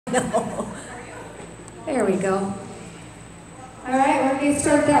No. There we go. All right, we're going to get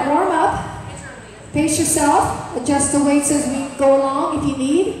started that warm up. Pace yourself. Adjust the weights as we go along if you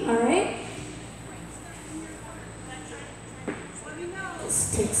need. All right.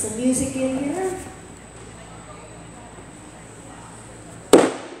 Let's take some music in here.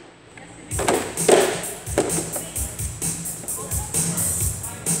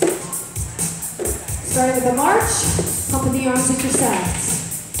 Starting with the march, pumping the arms at your sides.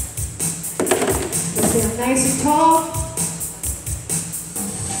 Stand nice and tall.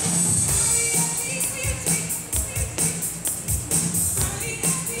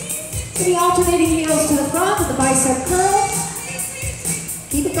 Maybe alternating heels to the front with the bicep curl.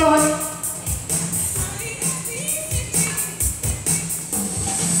 Keep it going.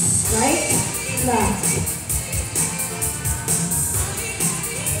 Right, left.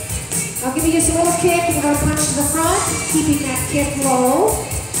 I'll give you just a little kick and we're going to punch to the front, keeping that kick low.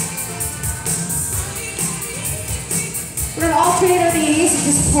 We're going to alternate our knees and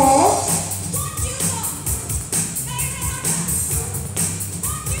just pull.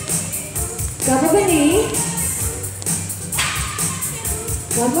 Double the knee.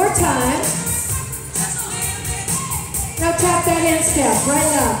 One more time. Now tap that instep,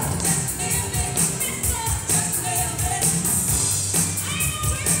 right up.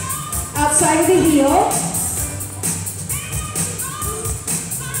 Outside of the heel.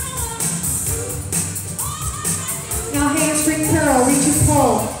 Now hamstring curl, reach and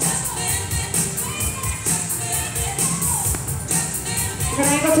pull. We're going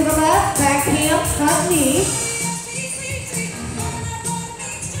to angle to the left, back hand, front knee.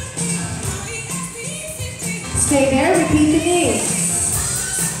 Stay there, repeat the knee.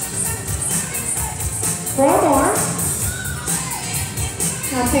 4 more.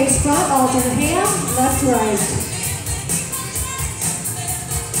 Now face front, alternate hand, left, right.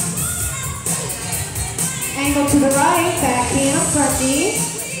 Angle to the right, back hand, front knee.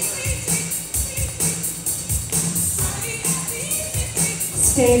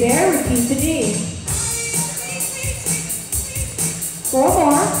 Stay there, repeat the knee. 4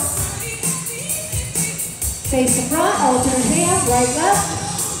 more. Face the front, alternate hand, right, left.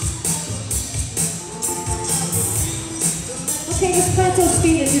 Okay, just plant those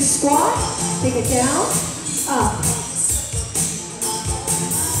feet and just squat. Take it down, up.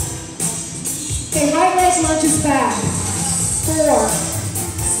 Okay, right leg lunges back. 4,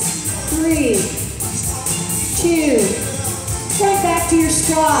 3, 2. Point back to your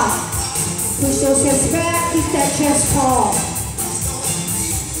squat. Push those hips back, keep that chest tall.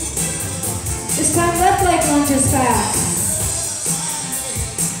 This time left leg lunges back.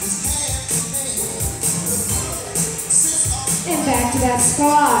 And back to that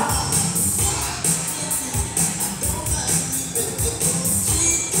squat.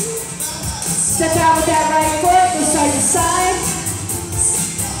 Step out with that right foot, go side to side.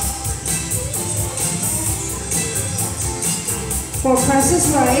 4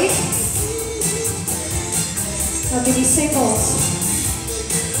 presses right. I'll give you singles.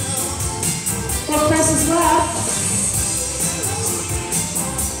 4 presses left.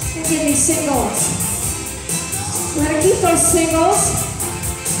 And give me singles. We're going to keep those singles.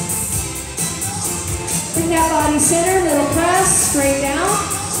 Bring that body center, little press, straight down.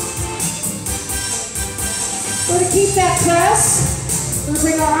 We're going to keep that press. We're going to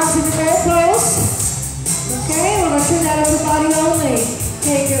bring our arms into goal pose. Okay, we're going to turn that upper body only.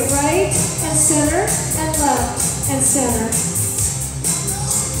 Take it right and center and left and center.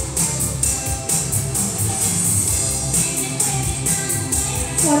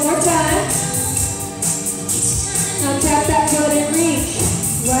 One more time. Now tap that foot and reach.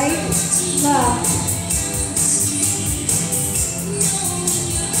 Right, left.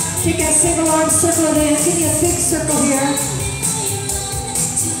 Take that single arm, circle it in. Give me a big circle here.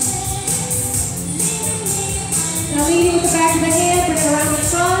 Now leading with the back of the hand, bring it around the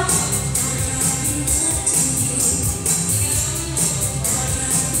front.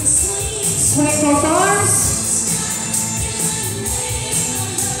 Swing both arms.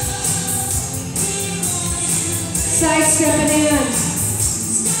 Side stepping in.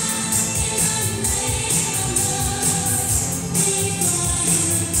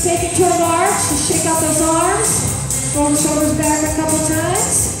 Take it to a march, just shake out those arms. Roll the shoulders back a couple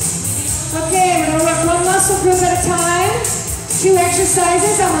times. Okay, we're going to work one muscle group at a time. 2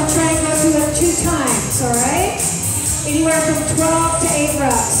 exercises. I'm going to try and go through it 2 times, all right? Anywhere from 12 to 8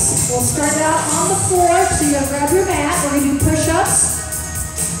 reps. We'll start out on the floor, so you're going to grab your mat. We're going to do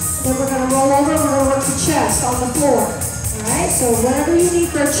push-ups. Then we're going to roll over and we're going to work the chest on the floor. All right, so whatever you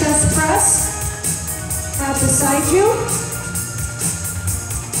need for a chest press, have beside you.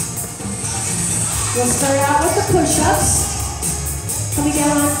 We'll start out with the push-ups. Coming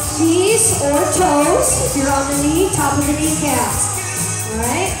down on knees or toes. If you're on the knee, top of the kneecaps.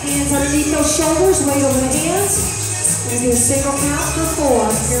 Alright, hands underneath those shoulders, weight over the hands. We're going to do a single count for 4.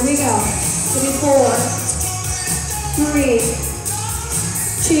 Here we go. Give me 4, 3,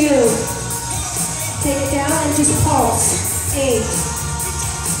 2. Take it down and just pulse. 8.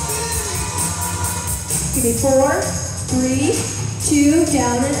 Give me 4, 3, 2,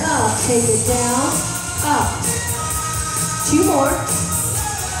 down and up. Take it down, up. 2 more.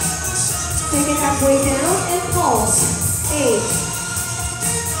 Take it halfway down and pulse. 8.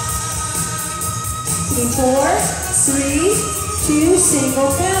 Give me 4, 3, 2,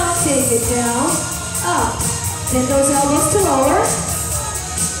 single count. Take it down, up. Bend those elbows to lower.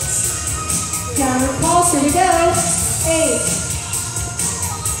 Down and pulse. Here we go. 8.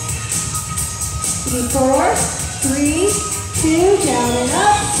 Give me 4, 3, 2, down and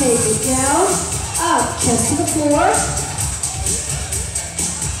up. Take it down, up. Chest to the floor.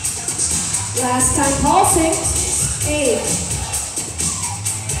 Last time pulsing. 8.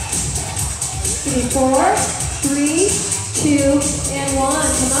 Give me 4, 3, 2, and 1.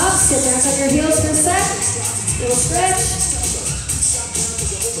 Come up, sit back on your heels for a sec. Little stretch.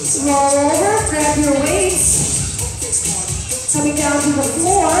 Roll over, grab your weights. Coming down to the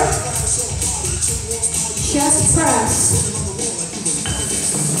floor. Chest press.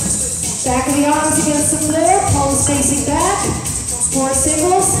 Back of the arms against the floor, palms facing back. 4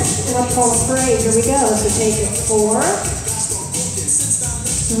 singles and a pulse for 8. Here we go. So take it 4,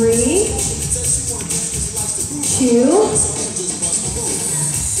 3, 2.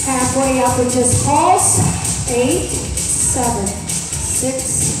 Halfway up and just pulse. 8, 7,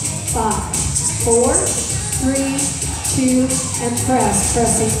 6, 5, 4, 3, 2, and press.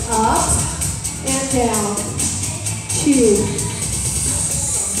 Pressing up and down. 2,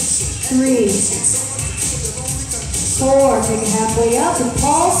 3, 4, take it halfway up and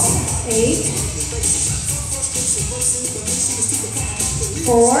pulse. 8,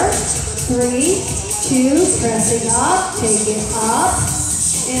 4, 3, 2, pressing up, take it up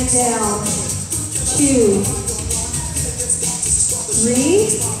and down. 2,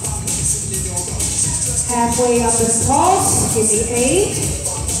 3, halfway up and pulse. Give me 8,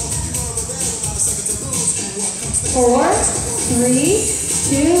 4, 3,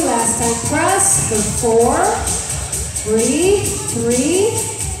 2, last time press for 4, 3, 3,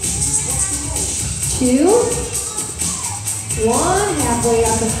 2, 1, halfway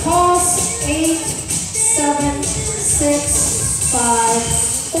up and pulse. 8, 7, 6, 5,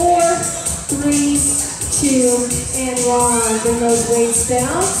 4, 3, 2, and 1. Bring those weights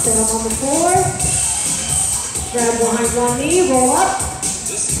down, set them on the floor. Grab behind one knee, roll up.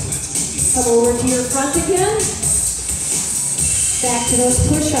 Come over to your front again. Back to those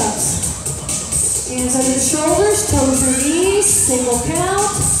push-ups. Hands under the shoulders, toes or knees, single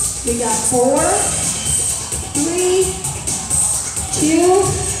count. We got 4, 3, 2,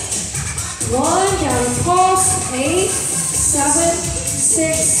 1. Down and pulse. 8, 7,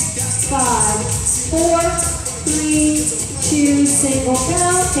 6, 5, 4, 3, 2. Single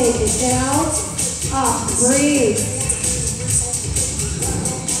count. Take it down. Up. Breathe.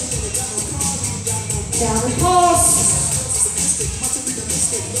 Down and pulse.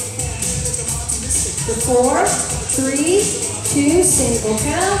 4, 3, 2, single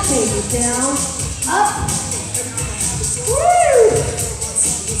count, take it down, up. Woo!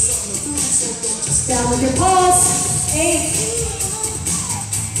 Down with your pulse. 8.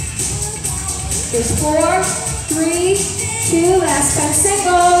 There's 4, 3, 2, last time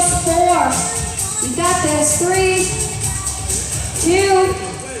singles. 4. You got this. 3, 2.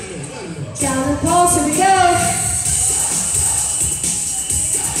 Down and pulse. Here we go.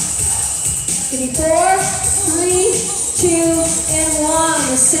 Give me 4, 3, 2, and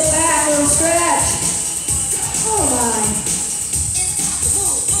 1. Just sit back, little stretch. Oh my.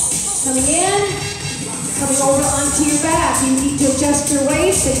 Coming in, coming over onto your back. You need to adjust your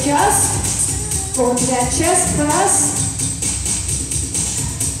waist, adjust. Go into that chest press.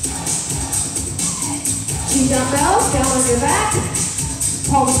 2 dumbbells down on your back.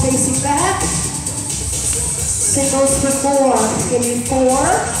 Palms facing back. Singles for 4. Give me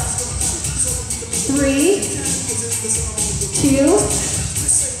 4, 3, 2,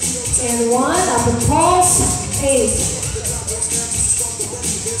 and 1. Up and pulse. 8.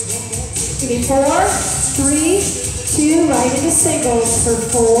 Give me 4, 3, 2. Right into singles for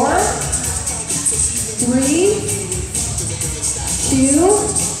 4, 3, 2.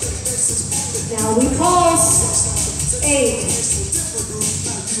 Now we pulse. 8.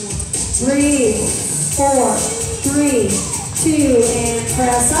 Breathe. 4, 3, 2, and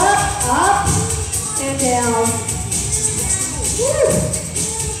press up, up. and down. Woo.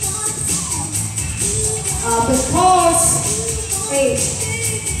 Up and pulse. 8.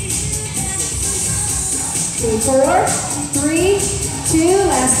 4, 3, 2.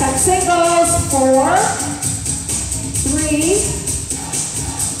 Last time singles. 4, 3,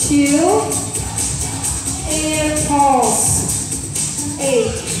 2, and pulse.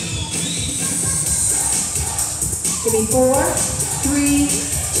 8. Give me 4, 3,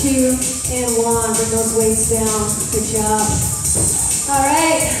 2, and 1. Bring those weights down. Good job. All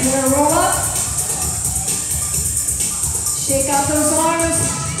right, we're gonna roll up. Shake out those arms,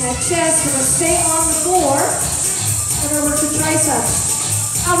 that chest. We're gonna stay on the floor. We're gonna work the triceps.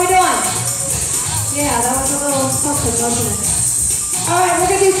 How we doing? Yeah, that was a little something, wasn't it? All right, we're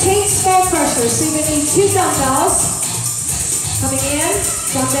gonna do Kate skull crushers. So you're gonna need 2 dumbbells. Coming in,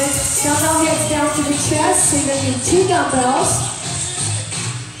 dumbbell heads down to the chest. So you're gonna need 2 dumbbells.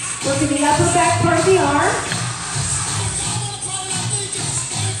 Working the upper back part of the arm.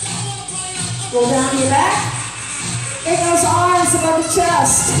 Roll down to your back. Bring those arms above the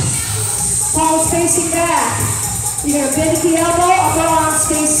chest. Palms facing back. You're going to bend at the elbow, upper arm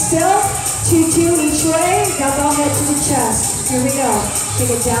stays still. 2-2 each way. Dumbbell head to the chest. Here we go. Take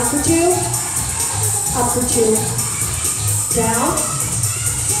it down for 2. Up for 2. Down.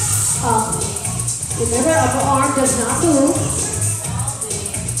 Up. Remember, upper arm does not move.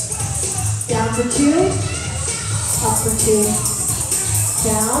 Down for 2. Up for 2.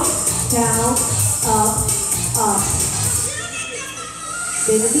 Down. Down. Up. Up.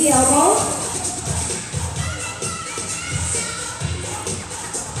 Bend at the elbow.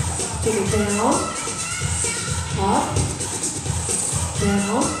 Take it down. Up.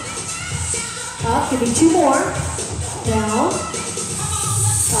 Down. Up. Give me 2 more. Down.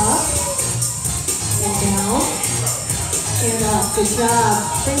 Up. And down. And up. Good job.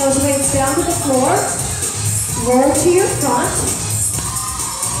 Bring those weights down to the floor. Roll to your front.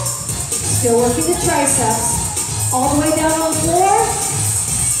 Still working the triceps. All the way down on the floor.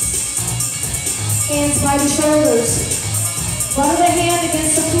 Hands by the shoulders. Butt of the hand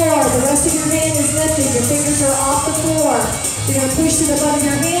against the floor. The rest of your hand is lifted. Your fingers are off the floor. You're going to push to the butt of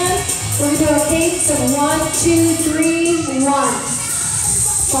your hand. We're going to do a cadence of 1, 2, 3, 1.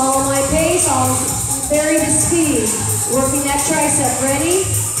 Follow my pace. I'll vary the speed. Working that tricep. Ready?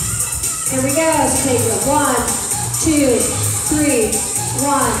 Here we go. So take it. 1, 2, 3,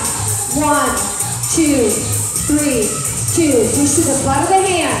 1. 1, 2, 3, 2. Push to the butt of the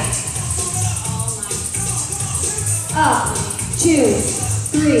hand. Up. 2,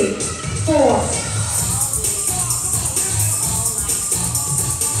 3, 4.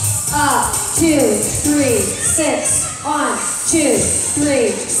 Up. 2, 3, 6. 1, 2, 3,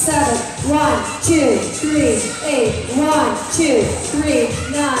 7. 1, 2, 3, 8. 1, 2, 3,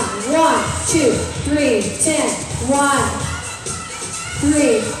 9. 1, 2, 3, 10. 1,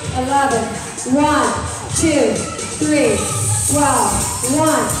 3, 11. 1, 2, 3, 12.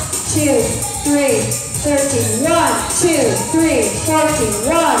 1, 2, 3, 13. 1, 2, 3, 14.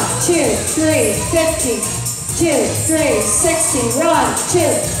 1, 2, 3, 15. 2, 3, 16. 1, 2,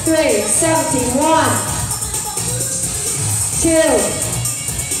 3, 17. 1, 2,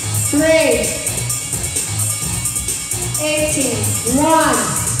 3, 18. 1,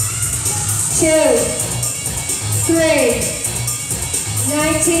 2, 3,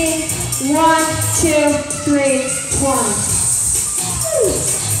 19, 1, 2, 3, 20. Woo.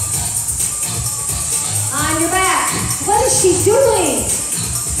 On your back. What is she doing?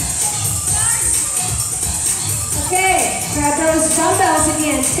 Okay, grab those dumbbells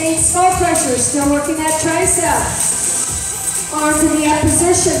again. Take skull pressure, still working that tricep. Arms in the up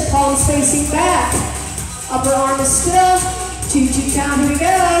position, palms facing back. Upper arm is still. 2-2 count, here we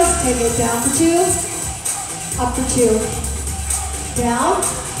go. Take it down for 2. Up for 2. Down.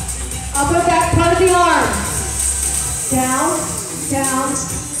 Upper back part of the arm. Down, down,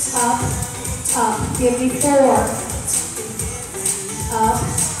 up, up. Give me 4. Up,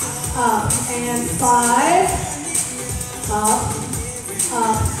 up. And 5. Up,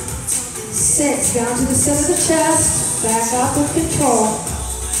 up. 6. Down to the center of the chest. Back up with control.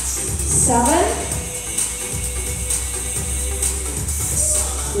 7.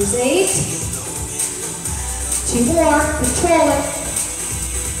 There's 8. 2 more. Control it.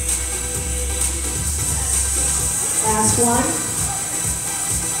 Last one.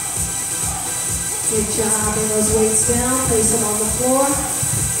 Good job. Bring those weights down. Place them on the floor.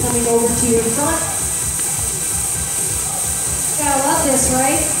 Coming over to your front. Gotta love this,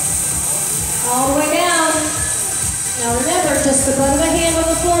 right? All the way down. Now remember, just the butt of the hand on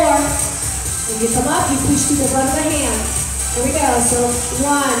the floor. When you come up, you push to the butt of the hand. Here we go. So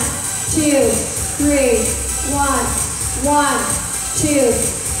 1, 2, 3, 1, 1, 2,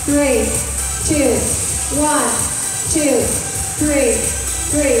 3, 2, 1, 2, 3,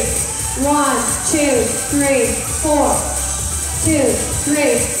 3, 1, 2, 3, 4, 2,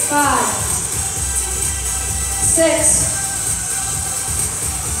 3, 5, 6,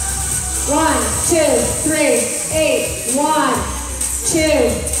 1, 2, 3, 8, 1, 2,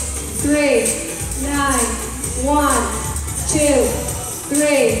 3, 9, 1, 2,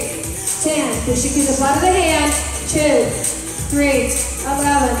 3, 10. Push it through the butt of the hand. 2, 3,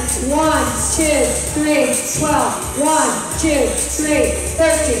 11, 1, 2, 3, 12, 1, 2, 3,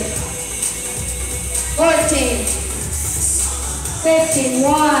 13, 14, 15,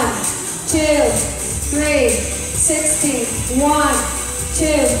 1, 2, 3, 16, 1,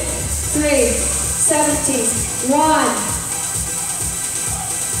 2, 3, 17, 1,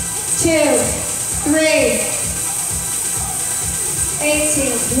 2, 3,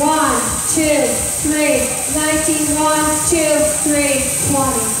 18, 1, 2, 3, 19, 1, 2, 3,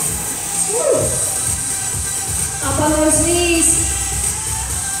 20. Woo. Up on those knees.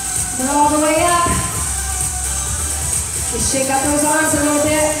 And all the way up. Just shake out those arms a little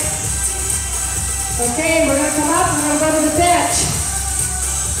bit. Okay, we're going to come up and we're going to go to the bench.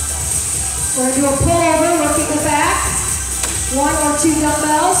 We're going to do a pullover, working the back. 1 or 2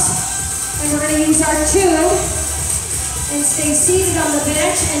 dumbbells. And we're going to use our tube and stay seated on the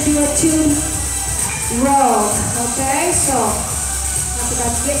bench and do a tube row. Okay, so I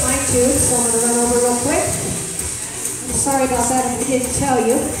forgot to get my tube, so I'm going to run over real quick. I'm sorry about that if I didn't tell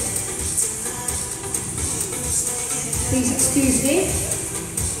you. Please excuse me.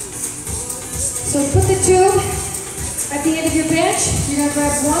 So put the tube at the end of your bench. You're going to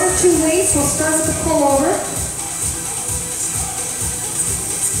grab 1 or 2 weights. We'll start with the pullover.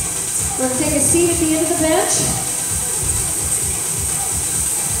 We're going to take a seat at the end of the bench.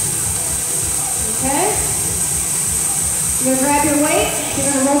 Okay? You're going to grab your weight. You're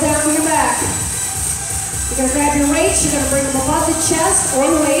going to roll down on your back. You're going to grab your weights. You're going to bring them above the chest or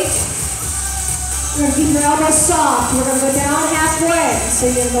the weight. You're going to keep your elbows soft. We're going to go down halfway. So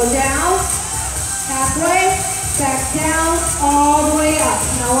you're going to go down, halfway, back down, all the way up.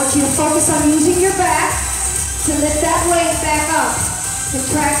 Now I want you to focus on using your back to lift that weight back up.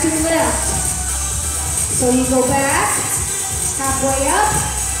 Contract and lift. So you go back, halfway up,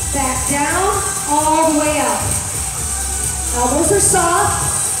 back down, all the way up. Elbows are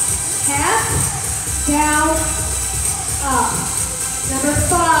soft. Half, down, up. Number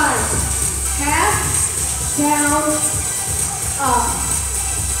 5. Half, down, up.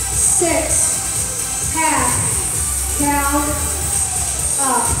 6. Half, down,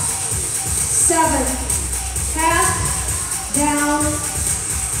 up. 7. Half, down,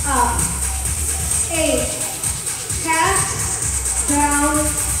 up. 8. Half, down,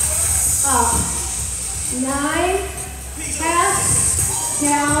 up. 9. Half,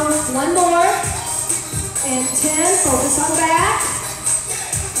 down. 1 more. And 10. Focus on back.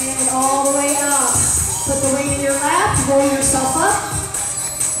 And all the way up. Put the weight in your lap. Roll yourself up.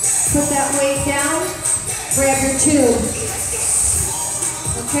 Put that weight down. Grab your tube.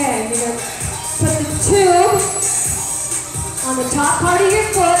 Okay, you're going to put the tube on the top part of your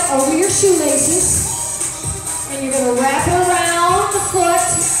foot over your shoelaces. And you're going to wrap it around the foot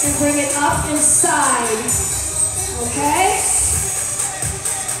and bring it up inside. Okay?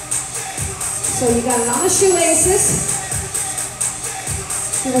 So you got it on the shoelaces.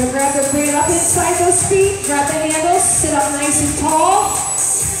 You're going to bring it up inside those feet. Grab the handles. Sit up nice and tall.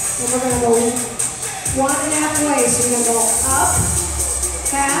 And we're going to go 1 1/2 way. So you're going to go up,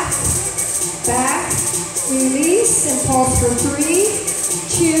 half, back, release, and pulse for 3,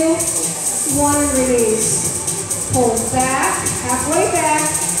 2, 1, and release. Pull back, halfway back,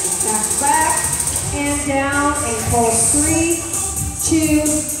 back, and down, and pulse 3,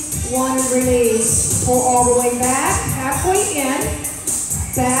 2, 1, and release. Pull all the way back, halfway in,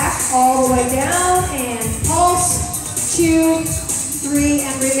 back, all the way down, and pulse 2, 3,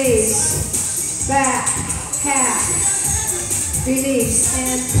 and release. Back, half, release,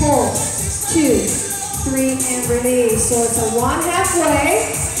 and pull 2, 3, and release. So it's a 1 halfway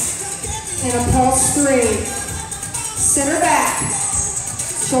and a pulse 3. Center back.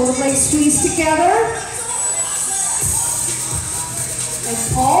 Shoulder blades squeeze together. And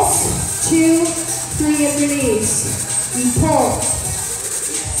pulse 2, 3, and release. You pull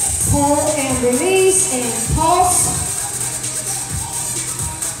and release, and pulse.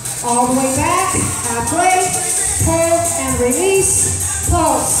 All the way back, halfway, pull and release,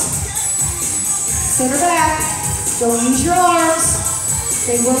 pulse. Center back, don't use your arms,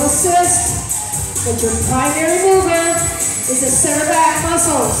 they will assist, but your primary mover is the center back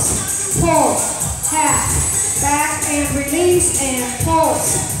muscles. Pull, release, and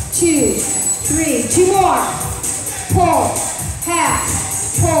pulse. 2, 3, 2 more. Pull, half,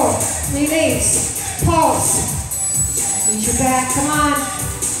 pull, release, pulse. Use your back, come on.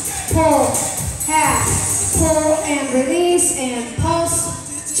 Pull, half, pull and release, and pulse.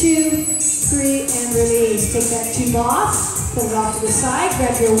 2, 3, and release. Take that tube off, put it off to the side,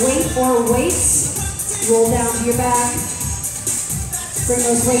 grab your weight or weights, roll down to your back. Bring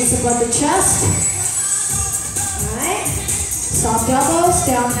those weights above the chest. All right. Soft elbows,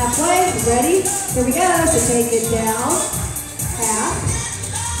 down halfway. Ready? Here we go. So take it down, half,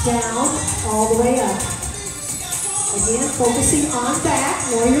 down, all the way up. Again, focusing on back,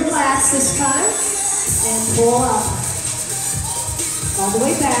 more your lats this time, and pull up. All the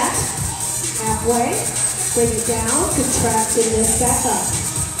way back, halfway, bring it down, contract and lift back up.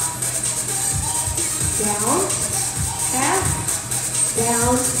 Down, half,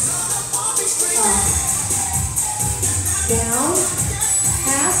 down, up. Down,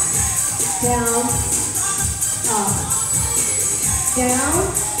 half, down, up. Down,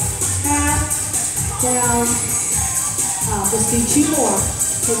 half, down, up. Let's do 2 more.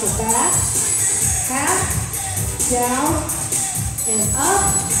 Take it back, half, down, and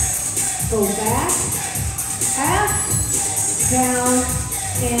up. Go back, half, down,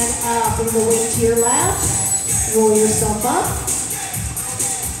 and up. Bring the weight to your left. Roll yourself up.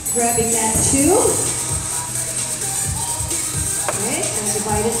 Grabbing that tube. Okay, and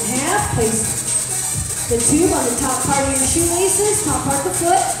divide it in half. Place the tube on the top part of your shoelaces, top part of the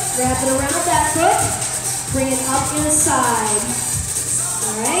foot. Wrap it around that foot. Bring it up inside.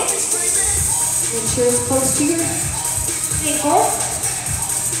 All right. Make sure it's close to your ankle.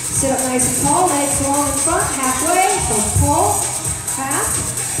 Sit up nice and tall, legs long in front, halfway. So pull, half,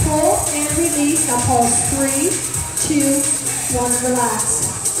 pull, and release. Now pulse 3, 2, 1,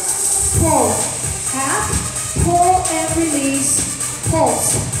 relax. Pull, half, pull, and release.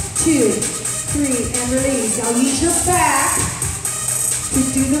 Pulse, 2, 3, and release. Now use your back to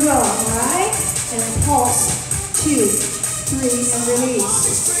do the row, all right? And pulse, 2, 3, and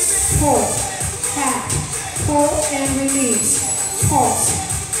release. Pull, half, pull, and release. Pulse.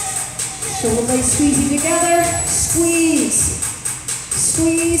 Shoulder blades squeezing together. Squeeze.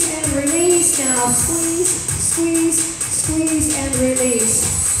 Squeeze and release. Now squeeze, squeeze, squeeze, and release.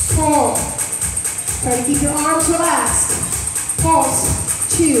 Pull. Try to keep your arms relaxed.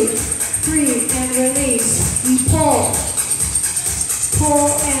 Pulse, 2, 3, and release. You pull. Pull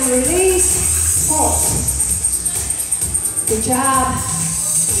and release. Pulse. Good job.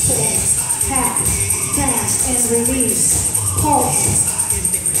 Pull, half, fast, and release. Pulse.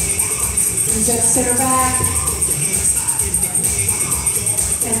 Use that center back.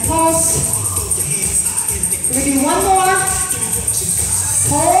 And pulse. We're going to do 1 more.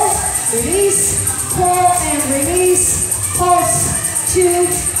 Pull, release, pull, and release. Pulse, 2,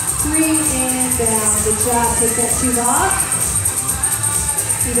 3, and down. Good job. Take that tube off.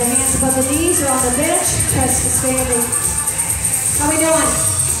 Keep the hands above the knees or on the bench. Press to standing. How we doing?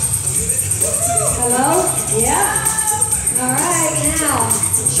 Hello? Yeah? All right, now,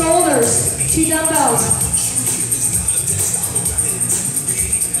 shoulders, 2 dumbbells.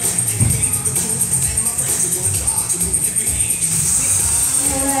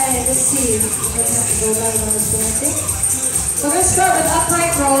 All right, let's see. I'm going to have to go right on this one, I think. So we're going to start with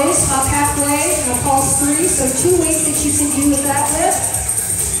upright rows, up halfway, and a pulse 3. So 2 weights that you can do with that lift.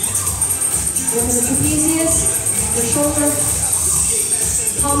 Working the trapezius, your shoulder,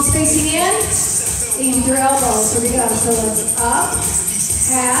 palms facing in. Use your elbows. Here we go. So it's up,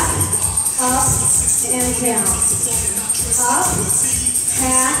 half, up, and down. Up,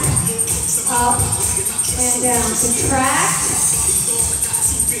 half, up, and down. Contract,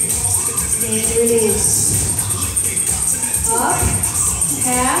 and release. Up,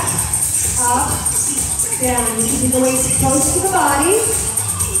 half, up, down. You're keeping the weights close to the body.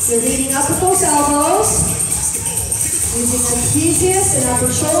 You're leading up with those elbows. Using the trapezius and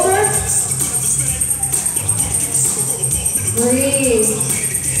upper shoulder. Breathe.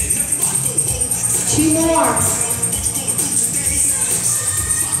 2 more.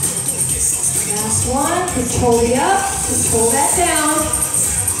 Last one. Control the up. Control that down.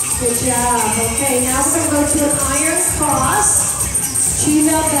 Good job. Okay, now we're going to go to an iron cross. 2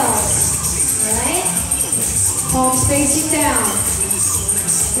 dumbbells. Alright? Palms facing down.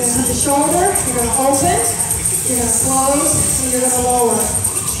 You're going to put the shoulder. You're going to open. You're going to close. And you're going to lower.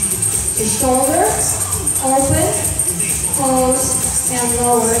 Your shoulder. Open. Close and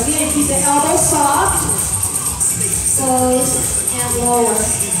lower. Again, keep the elbow soft. Close and lower.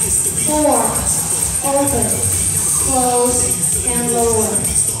 4. Open. Close and lower.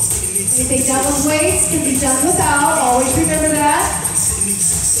 Anything done with weights can be done without. Always remember that.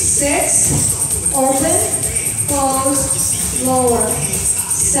 6, open, close, lower.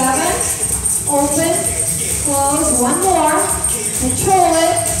 7, open, close. One more. Control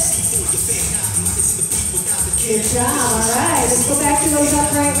it. Good job. All right. Let's go back to those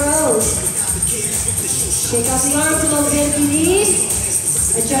upright rows. Shake out the arms a little bit if you need.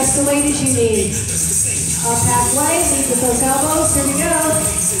 Adjust the weight as you need. Up halfway, lead with those elbows. Here we go.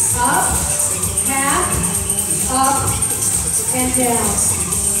 Up, half, up, and down.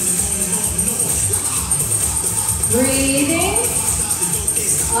 Breathing.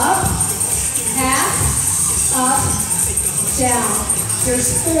 Up, half, up, down.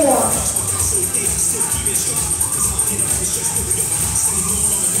 There's 4.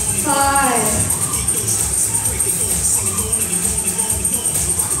 5,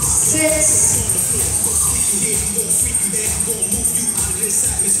 6,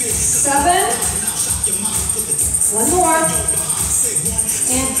 7, one more,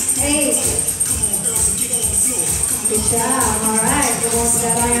 and 8. Good job. All right, we're going to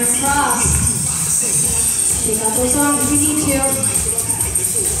that iron cross. Shake out those arms if you need to.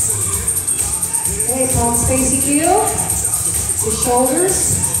 Okay, palms facing you. The shoulders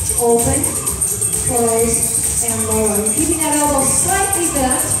open, close, and lower. You're keeping that elbow slightly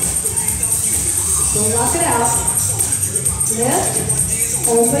bent. Don't lock it out. Lift,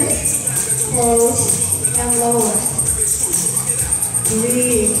 open, close, and lower.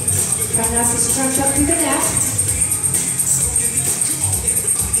 Breathe. Try not to scrunch up through the neck.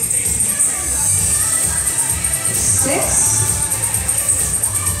 6.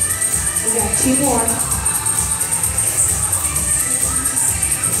 We got 2 more.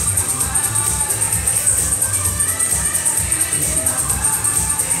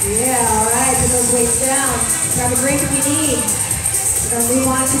 Yeah, all right, put those weights down. Grab a drink if you need. We're going to move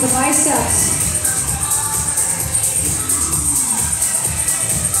on to the biceps.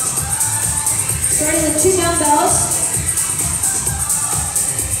 Starting with 2 dumbbells.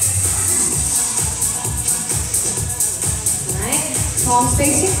 All right, palms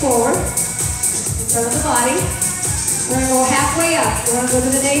facing forward, in front of the body. We're going to go halfway up. We're going to go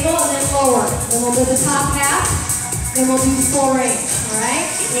to the navel and then lower. Then we'll do the top half. Then we'll do the full range. All right,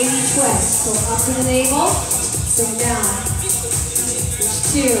 8 each way. So up to the navel, bring it down.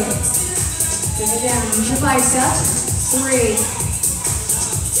 There's 2. Bring it down. Use your biceps. 3.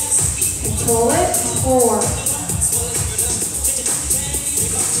 Control it. 4. 5.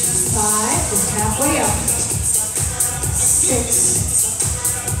 Just halfway up. 6.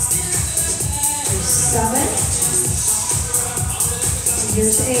 There's 7. And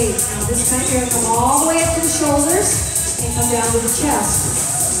here's 8. Now this time you're going to come all the way up to the shoulders. And come down to the chest.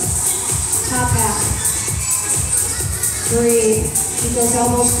 Top half. Breathe. Keep those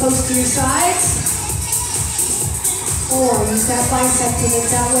elbows close to your sides. 4. Use that bicep to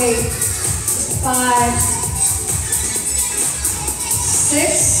lift that weight. 5.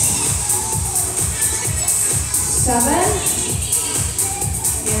 6. 7.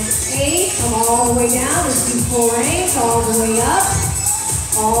 And 8. Come all the way down. Let's do full range. All the way up.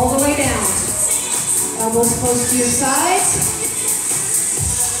 All the way down. Elbows close to your sides.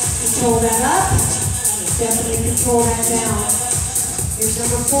 Control that up. Definitely control that down. Here's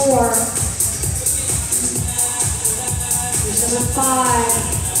number 4. Here's number 5.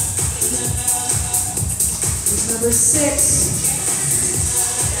 Here's number 6.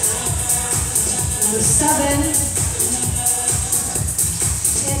 Number 7.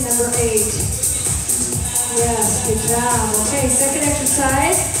 And number 8. Yes, good job. Okay, second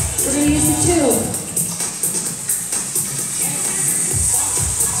exercise. We're going to use the tube.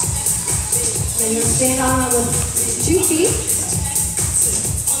 And you'll stand on it with 2 feet.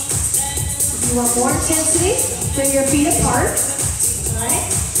 If you want more intensity, bring your feet apart. Alright?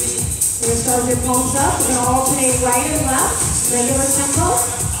 We're going to start with your palms up. We're going to alternate right and left, regular tempo.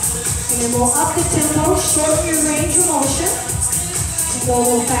 And then we'll up the tempo, shorten your range of motion, and go a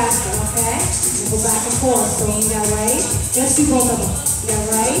little faster, okay? We'll go back and forth. So you got right. Let's do both of them. You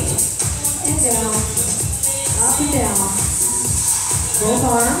got right and down, up and down. Both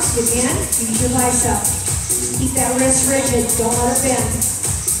arms, again, use your bicep. Keep that wrist rigid, don't let it bend.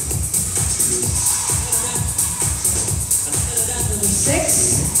 Number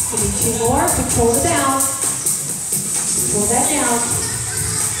 6, give me 2 more, control it down. Control that down.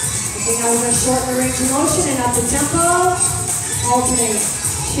 Okay, now we're going to shorten the range of motion and up the tempo. Alternate,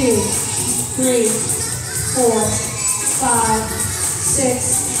 2, 3, 4, 5,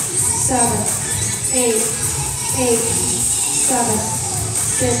 6, 7, 8, 8, 7,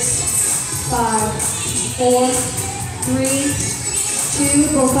 6, 5, 4, 3, 2,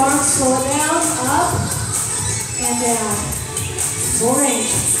 2, both arms, slow it down, up, and down. Full range.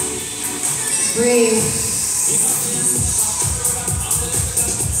 Breathe.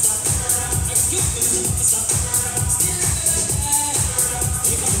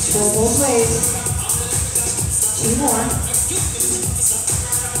 Control both ways. 2 more.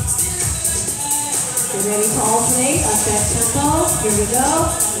 Get ready to alternate up that tempo. Here we go.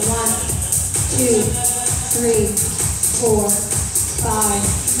 1, 2, 3, 4, 5,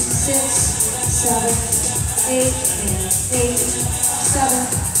 6, 7, 8, and 8, 7,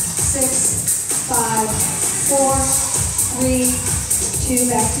 6, 5, 4, 3, 2.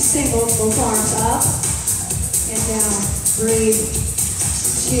 Back to single. Both arms up and down. Breathe.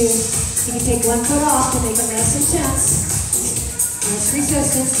 2. You can take one foot off to make it less intense. Less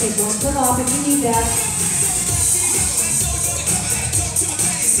resistance. Take one foot off if you need that.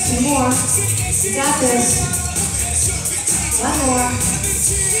 2 more. You got this. 1 more.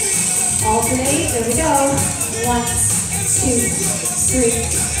 Alternate. There we go. 1, 2, 3,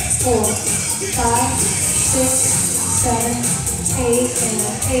 4, 5, 6, 7, 8, and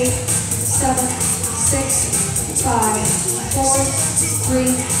 8, 7, 6, 5, 4, 3,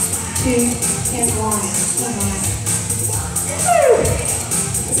 2, and 1. Come on. Woo!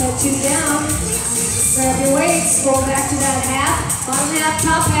 Set 2 down. Grab your weights. Roll back to that half. Bottom half,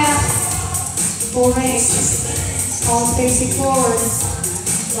 top half. Full range. Palms facing forward.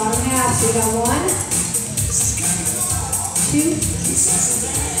 Bottom half. So we got 1, 2,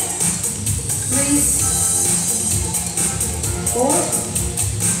 3, 4, 5,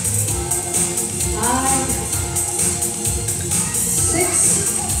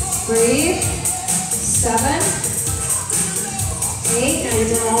 6, breathe, 7, 8, now you're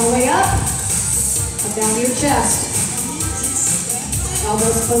going all the way up, come down to your chest,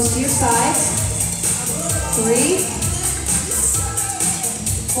 elbows close to your sides, 3,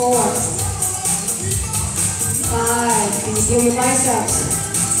 4, 5, can you feel your biceps,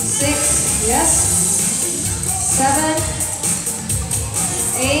 6, yes, 7,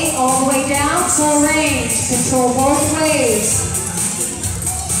 8, all the way down, full range, control both ways.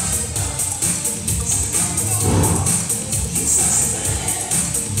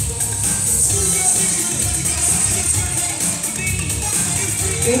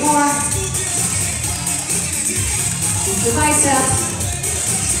 Three more. Keep your bicep.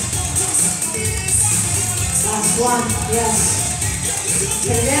 Last one, yes.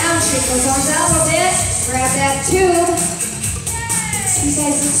 Put it down, shake those arms out a little bit. Grab that tube. You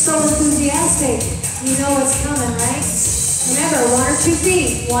guys look so enthusiastic. You know what's coming, right? Remember, 1 or 2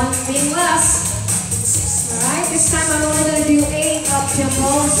 feet, 1 being less. Alright, this time I'm only going to do 8 up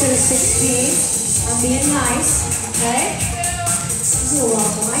tempo instead of 16. I'm being nice, okay? You're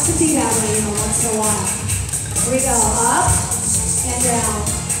welcome. I can be that way, once in a while. Here we go. Up and down.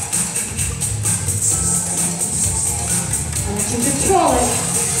 I want you to control it.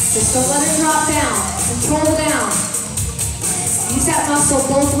 Just don't let it drop down. Control down. Use that muscle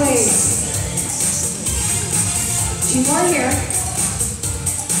both ways. 2 more here.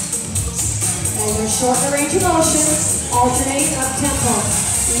 And we're going to shorten the range of motion. Alternate up tempo.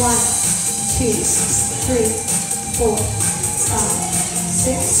 1, 2, 3, 4, 5.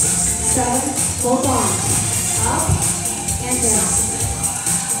 6, 7, both arms, up and down.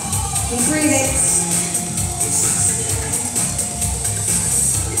 Keep breathing.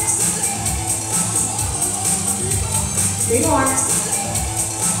 Three more.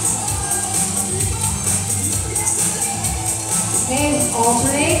 Okay,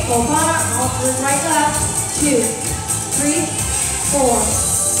 alternate, both arms, alternate right, left. 2, 3, 4,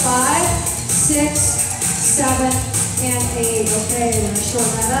 5, 6, 7, and 8. Okay, we're going to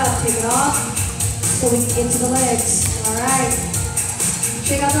shorten that up. Take it off so we can get to the legs. All right.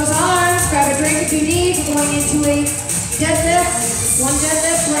 Shake out those arms. Grab a drink if you need. We're going into a deadlift. 1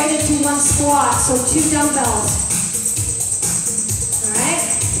 deadlift right into 1 squat. So 2 dumbbells. All right.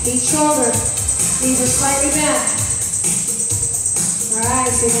 Each shoulder. Knees are slightly bent. All right.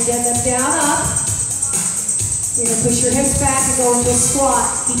 So you're going to deadlift down, up. You're going to push your hips back and go into a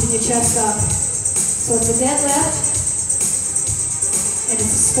squat, keeping your chest up. So it's a deadlift. And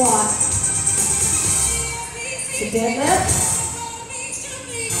it's a squat. It's a deadlift.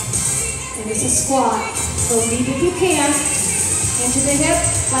 And it's a squat. So lead if you can. Into the hip,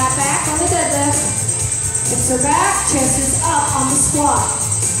 flat back on the deadlift. Hips are back, chest is up on the squat.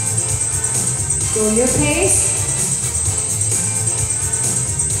 Go your pace.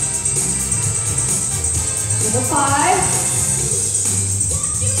 Number 5.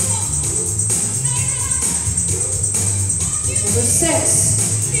 Number 6.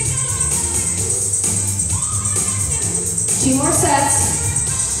 2 more sets.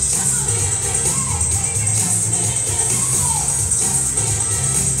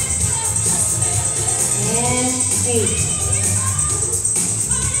 And 8.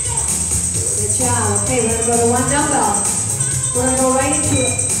 Good job. Okay, we're going to go to 1 dumbbell. We're going to go right into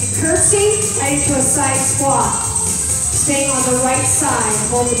a curtsy, right into a side squat. Staying on the right side.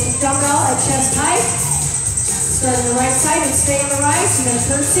 Hold the dumbbell at chest height. Start on the right side and stay on the right. So you're going to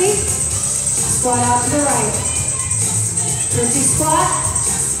curtsy. Squat out to the right. Curtsy squat.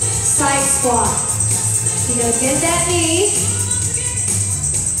 Side squat. So you're going to bend that knee.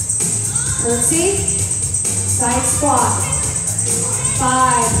 Curtsy. Side squat. 5,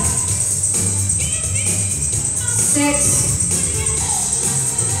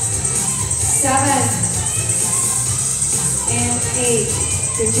 6, 7, and 8.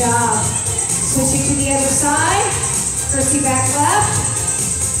 Good job. Switching to the other side. Curtsy back left.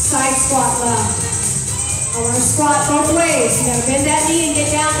 Side squat left. I want to squat both ways. You gotta bend that knee and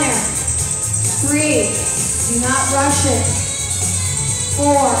get down there. 3. Do not rush it. 4.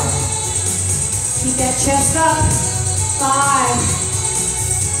 Keep that chest up. 5,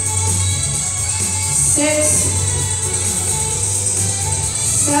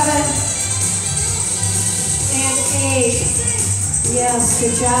 6, 7, and 8. Yes,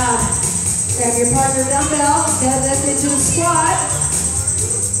 good job. Grab your partner dumbbell, deadlift into the squat.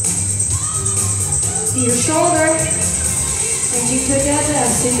 See your shoulder. Bring you to a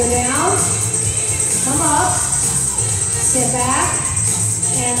deadlift. So you go down, come up, sit back,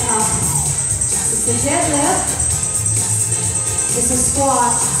 and up. It's a deadlift. It's a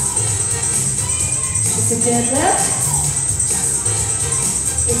squat. It's a deadlift.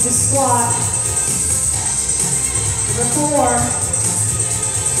 It's a squat. Number 4.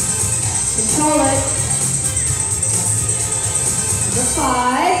 Control it. Number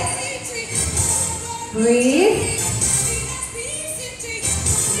 5. Breathe.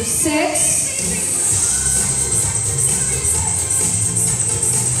 Number 6.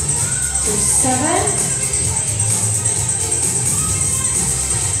 Number 7.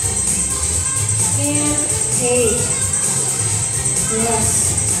 And 8.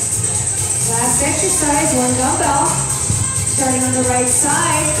 Yes. Last exercise, 1 dumbbell. Starting on the right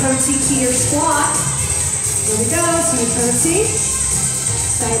side, curtsy to your squat. Here we go, so you curtsy,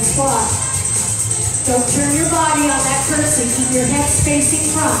 side squat. Don't turn your body on that curtsy. Keep your hips facing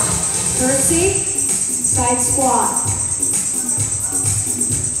front. Curtsy, side squat.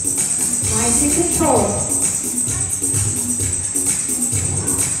 Nice and controlled.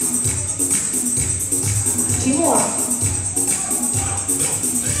 Two more.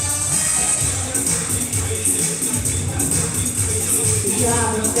 Good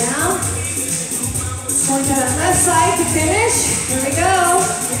job. Move down. Going to that left side to finish. Here we go.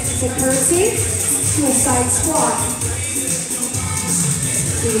 It's a curtsy to a side squat.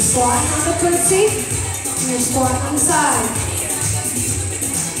 So you're squatting on the curtsy and you're squatting on the side.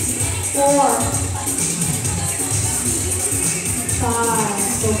 4,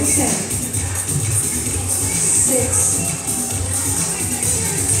 5. Focus in. 6,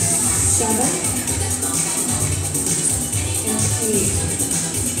 7, and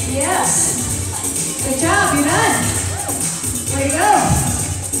 8. Yes. Good job, you're done. Way to go.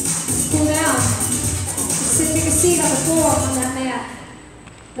 Cool down. Sit, take a seat on the floor on that mat.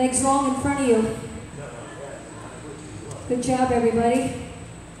 Legs long in front of you. Good job, everybody.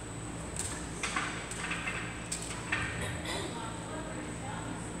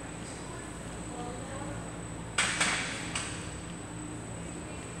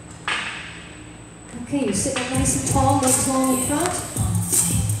 Okay, you're sitting up nice and tall, legs long in front.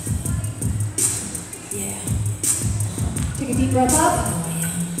 Take a deep breath up.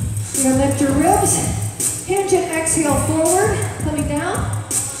 You're going to lift your ribs. Hinge and exhale forward, coming down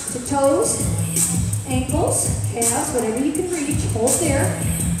to toes, ankles, calves, whatever you can reach. Hold there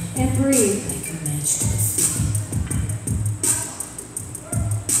and breathe.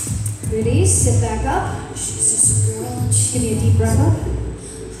 Release, sit back up. Give me a deep breath up.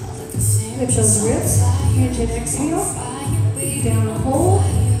 Lift those ribs. Hinge and exhale. Down and hold.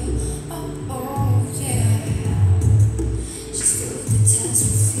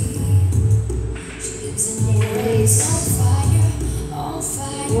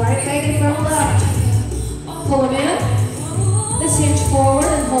 Right leg in front of left. Pull them in. Let's hinge forward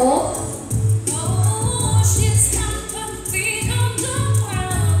and hold.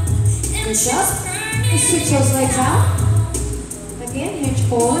 Good job. Let's switch those legs out. Again, hinge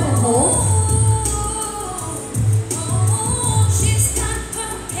forward and hold.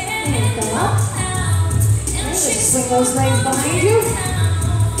 And come up. Okay, let's swing those legs behind you.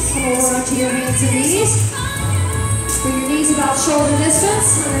 Come over onto your hands and knees. Bring your knees knees about shoulder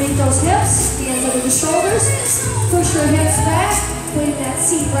distance, underneath those hips, hands under the shoulders. Push your hips back, putting that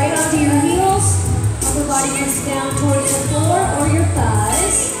seat right onto your heels. Upper body comes down towards the floor or your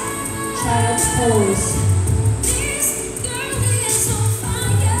thighs. Child's pose.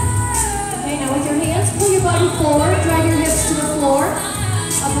 Okay, now with your hands, pull your body forward, drive your hips to the floor.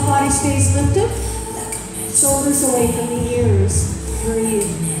 Upper body stays lifted. Shoulders away from the ears.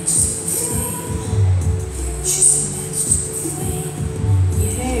 Breathe.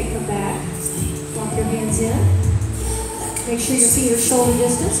 Okay, come back. Walk your hands in. Make sure your feet are shoulder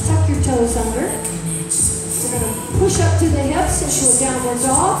distance. Tuck your toes under. We're going to push up to the hips into a downward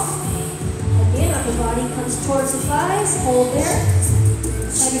dog. Again, upper body comes towards the thighs. Hold there.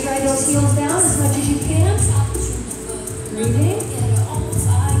 Try to drive those heels down as much as you can. Breathing.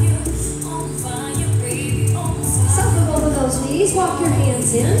 Something over those knees. Walk your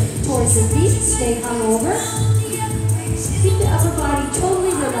hands in towards your feet. Stay hung over. Keep the upper body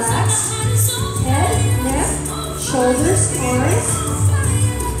totally relaxed. Head, neck, shoulders, arms.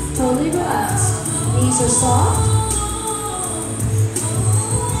 Totally relaxed. Knees are soft.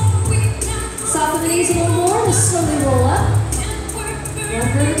 Soften the knees a little more and slowly roll up. One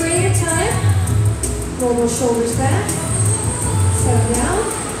vertebrae at a time. Roll those shoulders back. Set them down.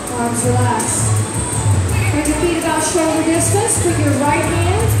 Arms relaxed. Bring your feet about shoulder distance. Bring your right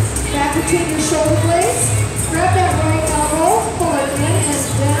hand back between your shoulder blades. Grab that right elbow. Pull it in and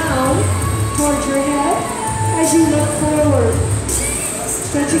down towards your head as you look forward.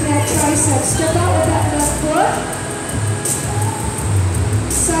 Stretching that tricep. Step out with that left foot.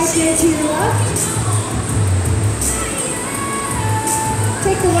 Side bend to your left.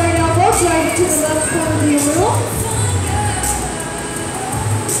 Take the right elbow, drive it to the left corner of your room.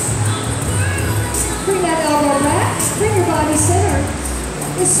 Bring that elbow back. Bring your body center.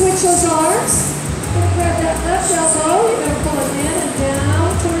 Let's switch those arms. Grab that left elbow. You're going to pull it in and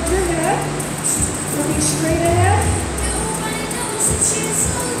down towards your head. Looking straight ahead.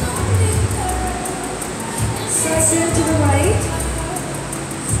 Side bend to the right.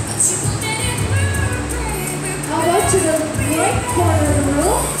 Elbow to the right corner of the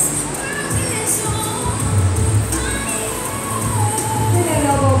room. Bring that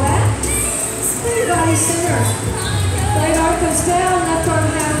elbow back. Bring your body center. Right arm comes down, left arm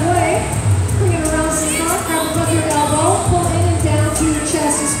halfway. Bring it around some arm, grab above your elbow, pull in and down to your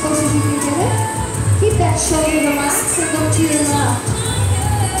chest as close as you can get it. Keep that shoulder relaxed and go to your left.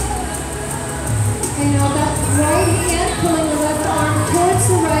 Okay, now that right hand, pulling the left arm towards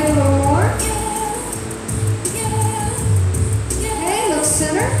the right a little more. Okay, look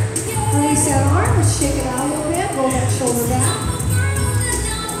center. Release that arm, let's shake it out a little bit, roll that shoulder back.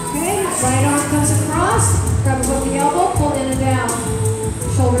 Okay, right arm comes across, grab above the elbow, pull in and down.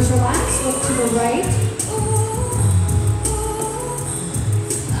 Shoulders relaxed, look to the right.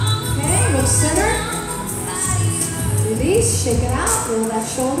 Okay, look center. Release, shake it out, roll that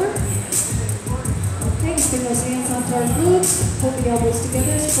shoulder. Okay, just bring those hands onto our glutes, pull the elbows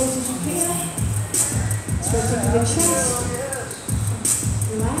together as close as you can. Stretch into the chest.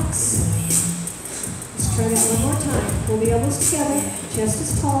 Relax. Let's try that one more time. Pull the elbows together, chest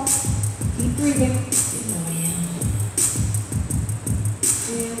is tall. Keep breathing.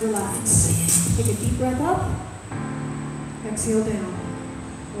 And relax. Take a deep breath up. Exhale down.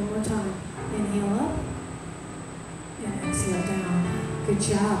 One more time. Inhale up. And exhale down. Good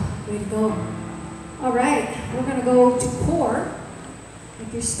job. Way to go. All right. We're going to go to core.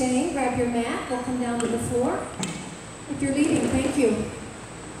 If you're staying, grab your mat. We'll come down to the floor. If you're leaving, thank you.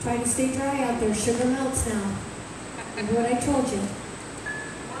 Try to stay dry out there. Sugar melts now. Remember what I told you.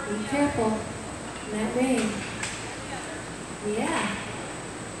 Be careful in that rain. Yeah.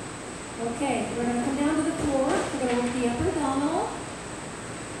 Okay, we're going to come down to the floor. We're going to work the upper abdominal.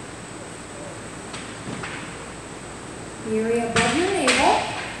 The area above your navel.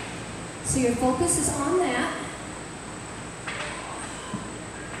 So your focus is on that.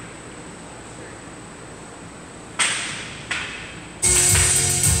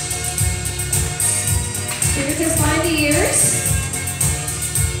 Fingertips behind the ears.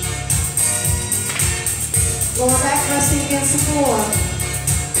 Lower back resting against the floor.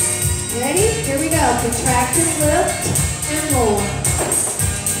 Ready? Here we go. Contract and lift and lower.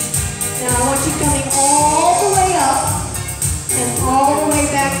 Now I want you coming all the way up and all the way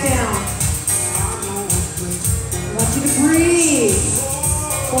back down. I want you to breathe.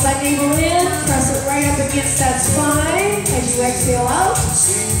 Pull that navel in, press it right up against that spine as you exhale out.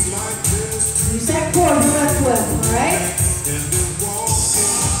 Use that core to lift with, all right?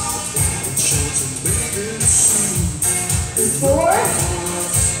 And 4.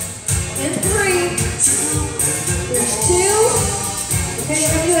 And 3. There's 2. Okay,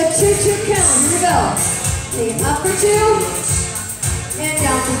 we're going to do a 2-2 count. Here we go. Take it up for 2 and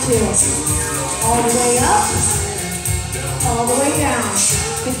down for 2. All the way up, all the way down.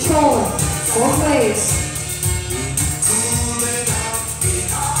 Control it both ways.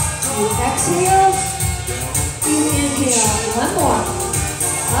 You exhale, you inhale. One more.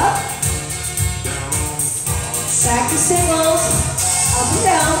 Up, back to singles, up and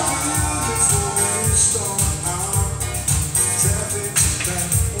down.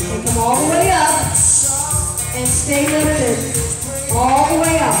 Take them all the way up and stay lifted. All the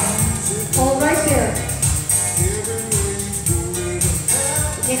way up. Hold right there.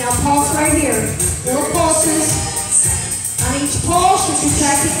 Okay, now pulse right here. Little pulses. On each pulse, you're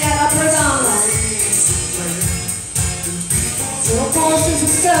contracting that upper abdominal. Little pulses,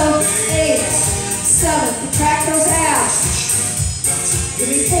 let's go. 8, 7, contract those abs. Give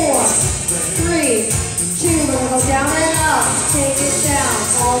me 4, 3, 2, we're going to go down and up. Take it down,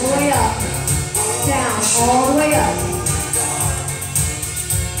 all the way up. Down, all the way up.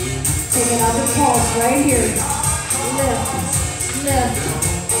 Take another pulse right here. Lift, lift.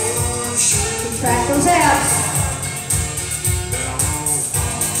 Contract those abs.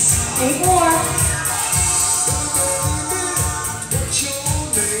 8 more.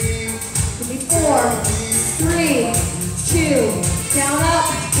 Give me 4, 3, 2, down, up.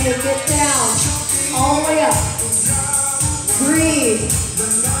 Take it down, all the way up. Breathe.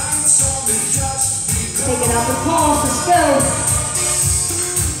 Take another pulse, let's go.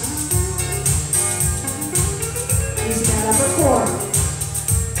 Using that upper core.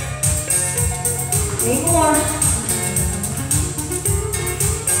 8 more.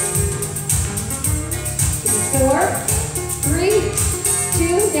 Give me 4, 3,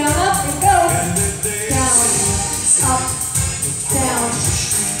 2, down, up, and go. Down, up, down,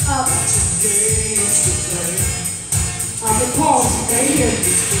 up. Up and pulse, right here.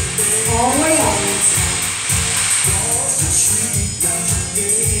 All the way up.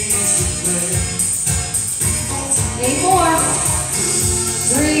 8 more.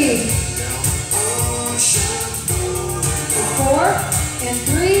 Breathe. 4 and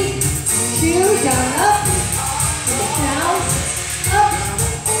 3, 2, down, up, down, up.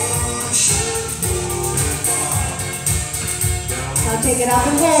 Now take it up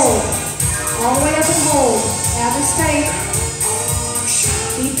and hold. All the way up and hold. Abs is tight.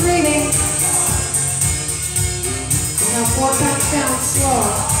 Keep breathing. Now 4 times down, slow.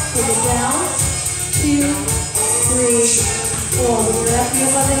 Take it down, 2, 3, 4. With your left knee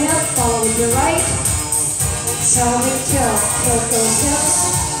above the hip, follow with your right. Pelvic tilt. Tilt those hips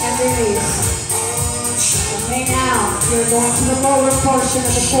and release. Okay, now you're going to the lower portion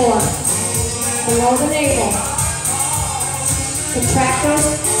of the core. Below the navel. Contract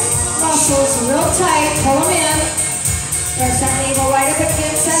those muscles real tight. Pull them in. Press that navel right up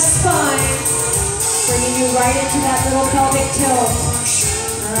against that spine. Bringing you right into that little pelvic tilt.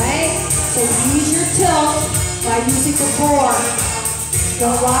 Alright? So use your tilt by using the core.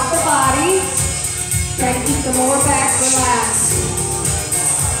 Don't rock the body. Try to keep the lower back relaxed.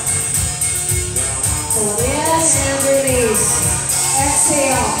 Pull it in and release.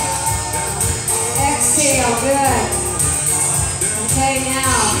 Exhale. Exhale. Good. Okay,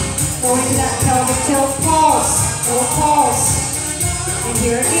 now go into that pelvic tilt pulse. Little pulse. And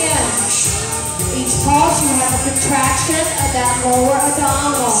here again. Each pulse you have a contraction of that lower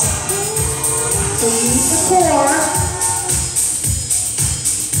abdominal. So use the core.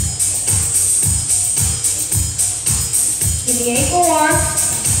 Give me 8 more.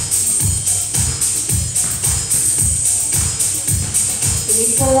 Give me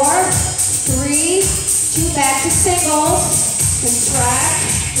 4, 3, 2, back to singles. Contract,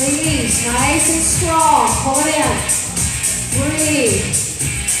 release, nice and strong. Pull it in. Breathe.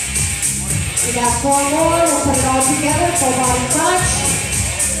 We got 4 more. We'll put it all together. Full body crunch.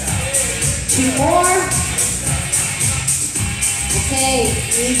 2 more. Okay,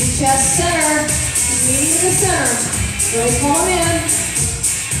 knees and chest center. Knees to the center. Really pull them in.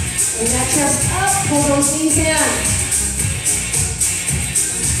 Bring that chest up. Pull those knees in.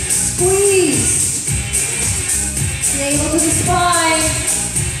 Squeeze. Navel to the spine.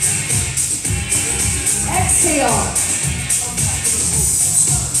 Exhale.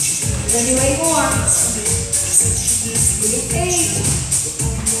 Then do 8 more. Give me 8,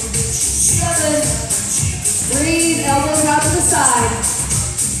 7. Breathe. Elbows out to the side.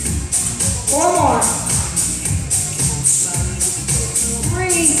 4 more. 3,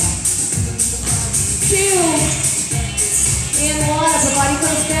 2, and 1. As the body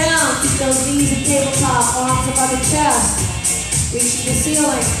comes down, keep those knees and tabletop, arms above the chest. Reach to the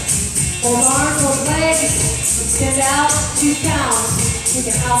ceiling. Hold arms, hold legs. Extend out, 2 counts. Take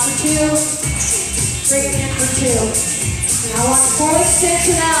it out for 2. Bring it in for 2. Now one full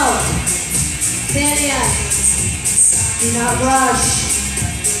extension out. Then in. Do not rush.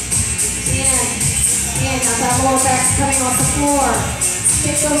 In. Now that lower back's coming off the floor.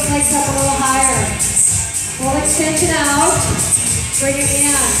 Kick those legs up a little higher. Full extension out. Bring it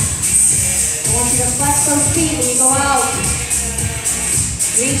in. I want you to flex those feet when you go out.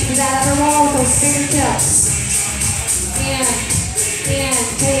 Reach for that other wall with those fingertips. In.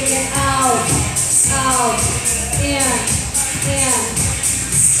 Take it out. Out. In.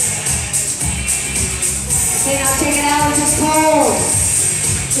 Okay, now take it out and just hold.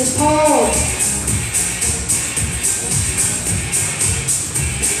 Just hold.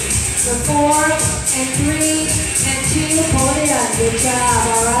 For 4 and 3 and 2, pull it in. Good job,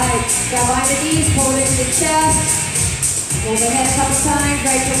 all right. Grab behind the knees, pull it into the chest. Move the head a couple times,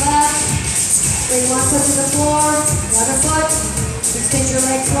 right to left. Bring one foot to the floor, another foot. Extend your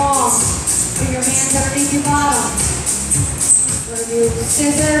legs long. Bring your hands underneath your bottom. We're going to do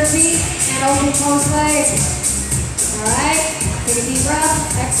scissor feet and open close legs. All right, take a deep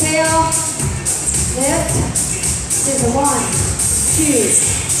breath, exhale, lift, scissor 1, 2,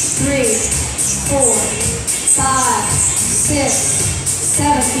 3, 4, 5, 6,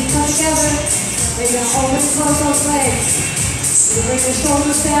 7. Feet come together. Then you're going to open and close those legs. You bring your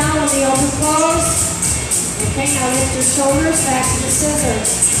shoulders down on the open close. Okay, now lift your shoulders back to the scissor.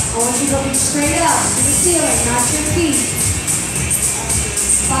 I want you looking straight up to the ceiling, not your feet.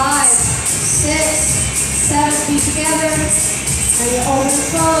 5, 6, 7. Feet together. Now you open and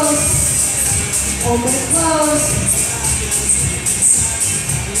close. Open and close.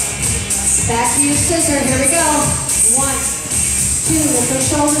 Back to your scissor. Here we go. 1, 2. Lift those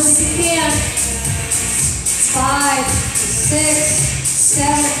shoulders if you can. 5, 6,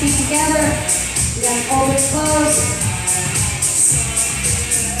 7. Feet together. You got to open and close.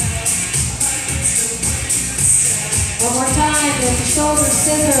 One more time. Lift the shoulders,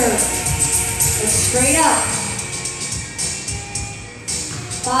 scissor. Go straight up.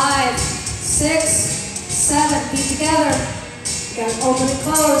 5, 6, 7. Feet together. You got to open and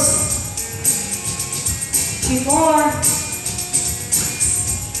close. 2 more.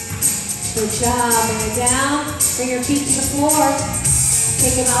 Good job. Bring it down. Bring your feet to the floor.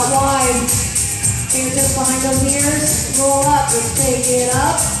 Take them out wide. Fingertips behind those ears. Roll up. Just take it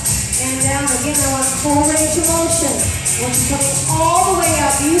up and down. Again, I want full range of motion. Once you're coming all the way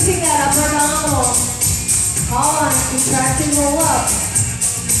up, using that upper abdominal. Call on it. Contract and roll up.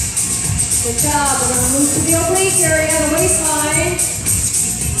 Good job. We're going to move to the oblique area, the waistline.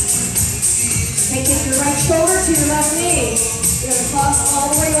 Take your right shoulder to your left knee. You're going to cross all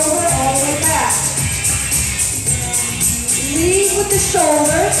the way over, all the way back. Lead with the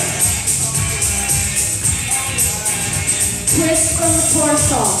shoulder. Twist from the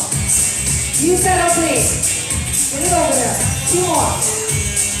torso. Use that oblique. Get it over there. 2 more.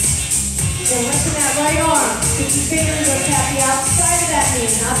 Then lengthen that right arm. Keep your fingers up at the outside of that knee,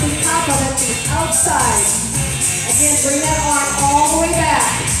 not the top of it, the outside. Again, bring that arm all the way back.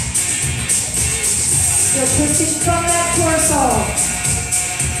 You're twisting from that torso.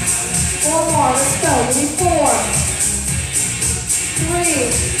 4 more. Let's go. Give me 4,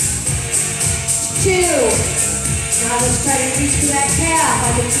 3, 2. Now let's try to reach to that calf.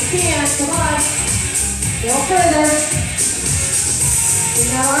 I think you can. Come on. Go further. Bring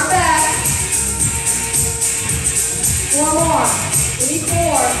that arm back. 4 more. Give me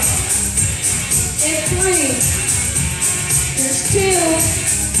 4 and 3. Here's 2.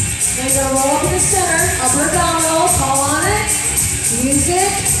 Now you're going to roll up in the center, upper abdominal, call on it, use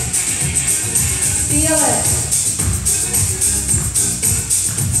it, feel it.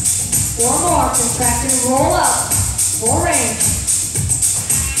 4 more, contract and roll up, full range.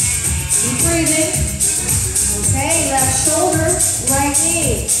 Keep breathing. Okay, left shoulder, right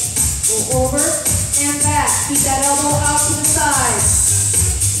knee. Go over and back. Keep that elbow out to the side.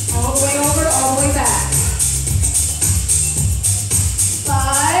 All the way over, all the way back.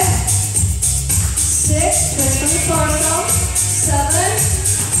 5, 6, twist from the torso. 7.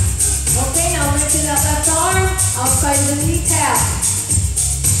 Okay, now lengthen that left arm, outside of the knee tap.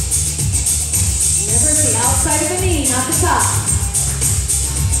 Remember, it's the outside of the knee, not the top.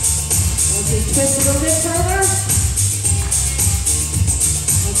 Okay, twist a little bit further.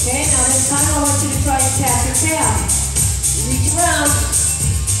 Okay, now this time I want you to try and tap your calf. Reach around.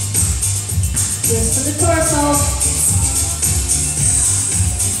 Twist for the torso.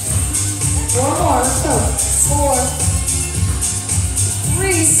 4 more, let's go. 4,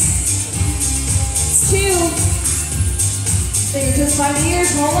 3, 2. Fingertips behind the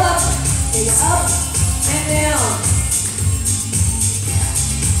ears, roll up. Take it up and down.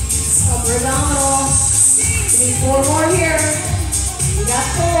 Upper abdominal. You need 4 more here. You got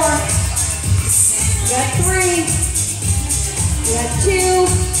 4. You got 3. You got 2.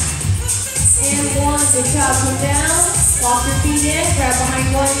 And 1. Good job. Come down. Walk your feet in. Grab behind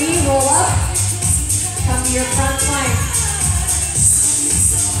one knee. Roll up. Come to your front plank.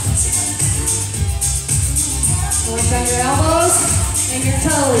 Push on your elbows and your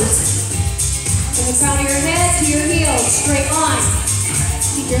toes. From the crown of your head to your heels. Straight line.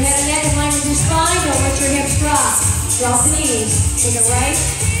 Keep your head and neck in line with your spine. Don't let your hips drop. Drop the knees. Take it right.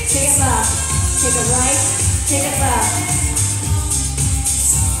 Take it left. Take it right. Take it left.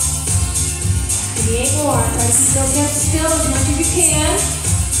 Give me 8 more. Try to keep those hips still as much as you can.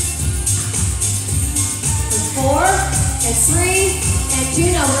 And 4, and 3, and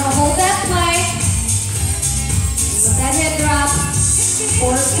 2. Now we're going to hold that plank. Let that head drop.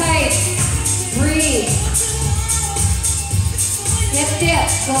 Core is tight. Breathe. Hip dip.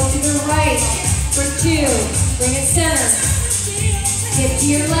 Go to the right for 2. Bring it center. Hip to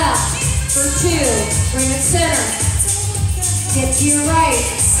your left for 2. Bring it center. Hip to your right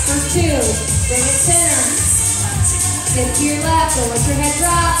for 2. Bring it center. Hip to your left. Don't let your head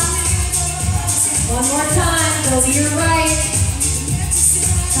drop. One more time. Go to your right.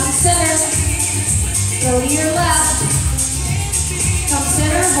 Come center. Go to your left. Come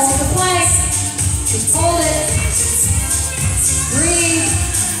center. Hold the plank. Just hold it. Breathe.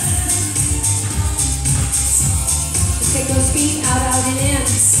 Just take those feet out, out, and in.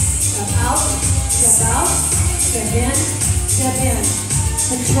 Step out. Step out. Step in. Step in.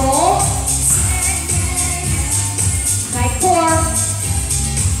 Control. Tight core.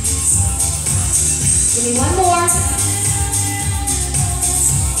 Give me 1 more.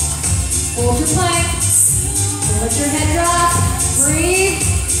 Hold your plank. Don't let your head drop. Breathe.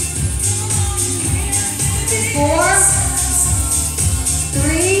 4, 3,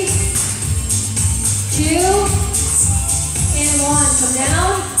 2, and 1. Come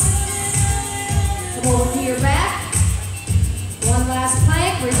down. Come over to your back. 1 last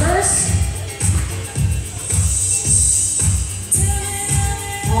plank. Reverse.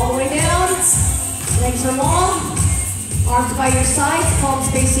 All the way down. Legs are long. Arms by your sides. Palms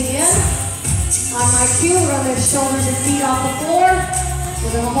facing in. On my cue, we're going to lift shoulders and feet off the floor.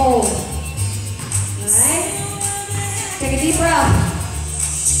 We're going to hold. Alright? Take a deep breath.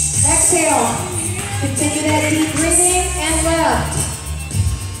 Exhale. Continue that deep breathing and lift.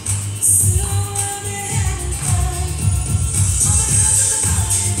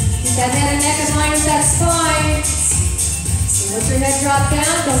 Keep that head and neck in line with that spine. And let your head drop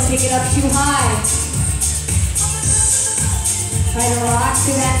down. Don't take it up too high. Try to relax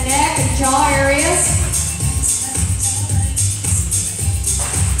through that neck and jaw areas.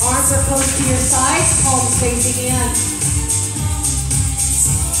 Arms are close to your sides, palms facing in.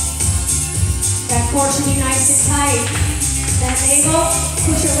 That core should be nice and tight. That navel,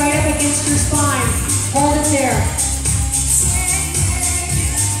 push it right up against your spine. Hold it there.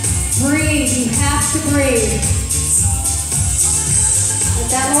 Breathe, you have to breathe. With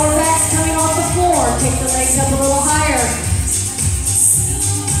that lower back coming off the floor, take the legs up a little higher.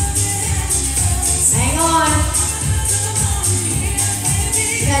 Hang on.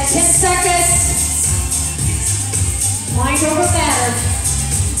 You got 10 seconds. Mind over matter.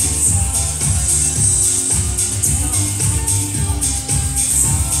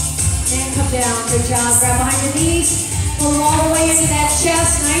 And come down. Good job. Grab behind the knees. Pull them all the way into that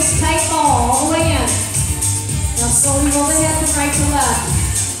chest. Nice tight ball. All the way in. Now slowly roll the head from right to left.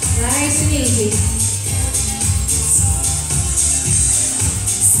 Nice and easy.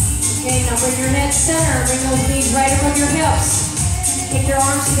 Okay, now bring your head center. Bring those knees right above your hips. Take your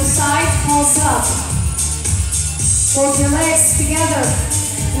arms to the side, palms up. Both your legs together.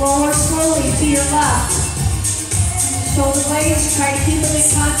 Lower slowly to your left. Shoulder blades, try to keep them in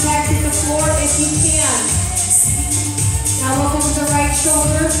contact with the floor if you can. Now look over the right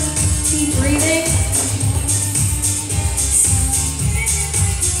shoulder. Keep breathing.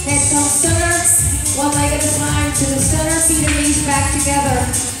 Head comes center. 1 leg at a time to the center. Feet and knees back together.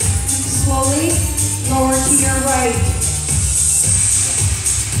 Slowly lower to your right.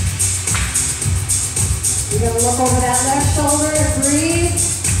 You're going to look over that left shoulder and breathe.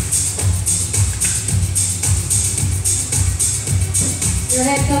 Your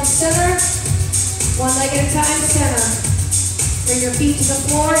head comes center. 1 leg at a time, center. Bring your feet to the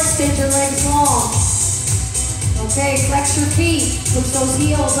floor, extend your legs long. Okay, flex your feet. Push those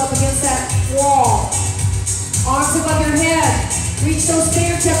heels up against that wall. Arms above your head. Reach those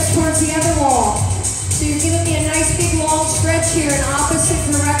fingertips towards the other wall. So you're giving me a nice big long stretch here in opposite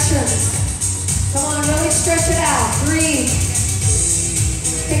directions. Come on, really stretch it out. Breathe.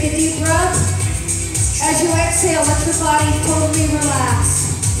 Take a deep deep breath. As you exhale, let your body totally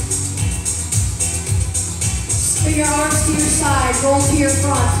relax. Bring your arms to your side, roll to your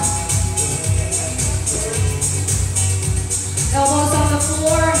front. Elbows on the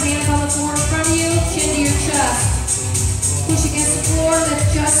floor, hands on the floor in front of you, chin to your chest. Push against the floor,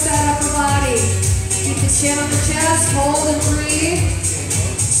 lift just that upper body. Keep the chin on the chest, hold and breathe.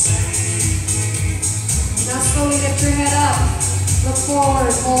 Now slowly lift your head up. Look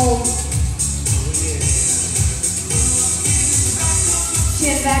forward, hold.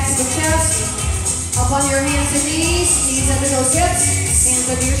 Chin back to the chest. Up on your hands and knees under those hips,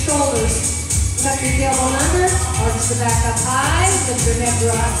 hands under your shoulders. Tuck your tailbone under, arch the back up high, lift your head,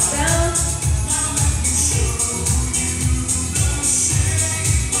 rocks down.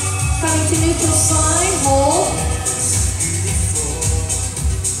 Coming to neutral spine, hold.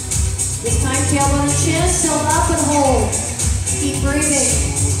 This time, tailbone and chin, tilt up and hold. Keep breathing.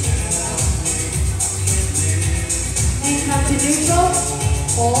 And come to neutral,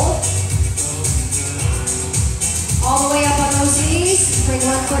 hold. All the way up on those knees, bring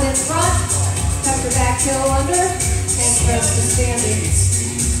one foot in front, tuck your back toe under, and press to standing.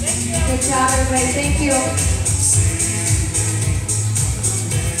 Good job, everybody. Thank you.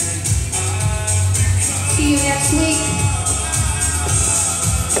 See you next week.